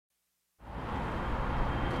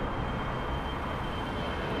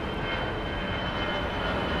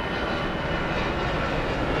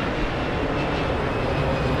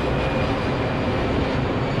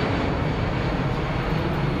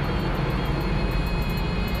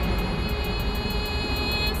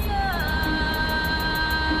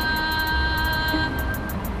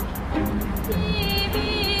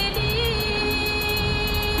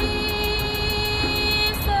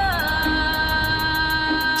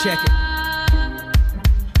Check it.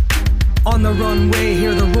 On the runway,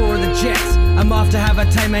 hear the roar of the jets. I'm off to have a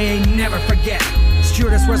time I ain't never forget.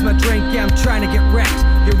 Stewardess, where's my drink? Yeah, I'm trying to get wrecked.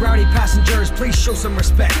 You rowdy passengers, please show some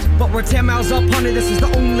respect. But we're 10 miles up, honey, this is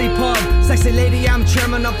the only pub. Sexy lady, I'm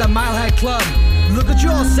chairman of the Mile High Club. Look at you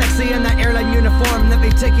all sexy in that airline uniform. Let me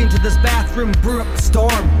take you into this bathroom, brew up the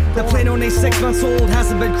storm. The plane only 6 months old,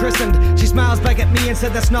 hasn't been christened. She smiles back at me and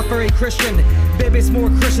said that's not very Christian. Baby, it's more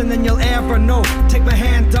Christian than you'll ever know. Take my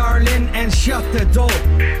hand, darling, and shut the door.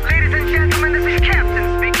 Ladies and gentlemen, this is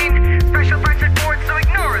Captain speaking. Special flights at board, so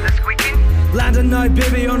ignore the squeaking. Landing now,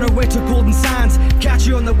 baby, on our way to Golden Sands. Catch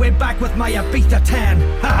you on the way back with my Ibiza tan.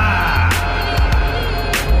 Ha ha!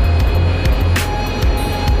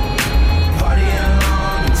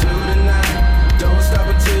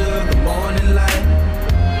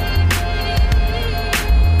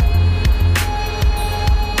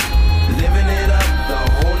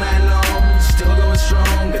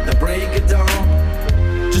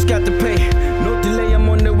 Got to pay, no delay, I'm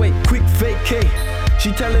on the way, quick vacay.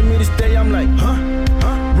 She telling me to stay, I'm like, huh?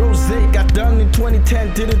 Rose got done in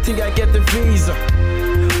 2010, didn't think I'd get the visa.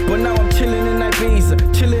 But now I'm chilling in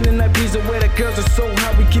Ibiza, where the girls are so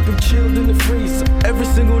hot, we keep them chilled in the freezer. Every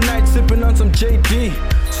single night sipping on some JD.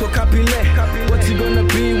 So Capulet, what's it gonna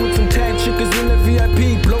be with some tag chickens in the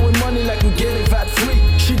VIP? Blowing money like we get it VAT free.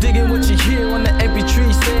 She digging what she hear on the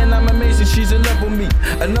MP3, saying I'm amazing, she's in love with me.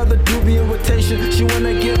 Another doobie invitation, she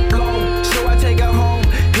wanna get blown. So I take her home,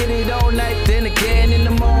 hit it all night, then again in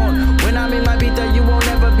the morning. When I'm in my Ibiza, you won't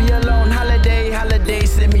ever be alone. Holiday,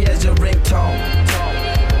 send me as your ringtone.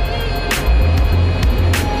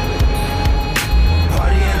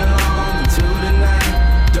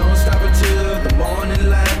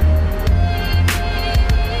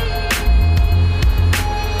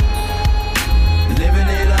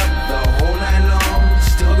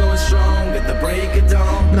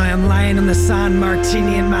 Now I'm lying on the sand,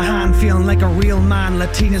 martini in my hand, feeling like a real man.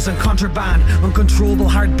 Latinas and contraband, uncontrollable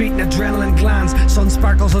heart beating, adrenaline glands. Sun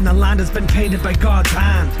sparkles on the land, it's been painted by God's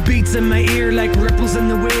hand. Beats in my ear like ripples in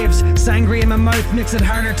the waves. Sangria in my mouth makes it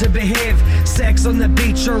harder to behave. Sex on the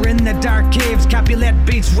beach or in the dark caves. Capulet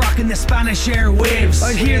beats rocking the Spanish airwaves.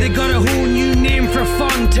 Out here they got a whole new name for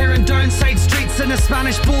fun, tearing down side streets in a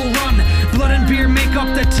Spanish bull run. Blood and beer make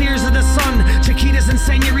up the tears of the sun. Chiquitas and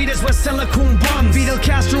senoritas with silicone buns. Fidel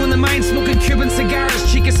Castro in the mind smoking Cuban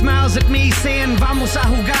cigars. Chica smiles at me saying vamos a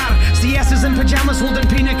jugar. Siestas in pajamas holding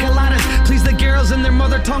pina coladas. Please the girls in their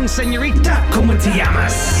mother tongue, senorita, como te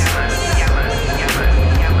llamas?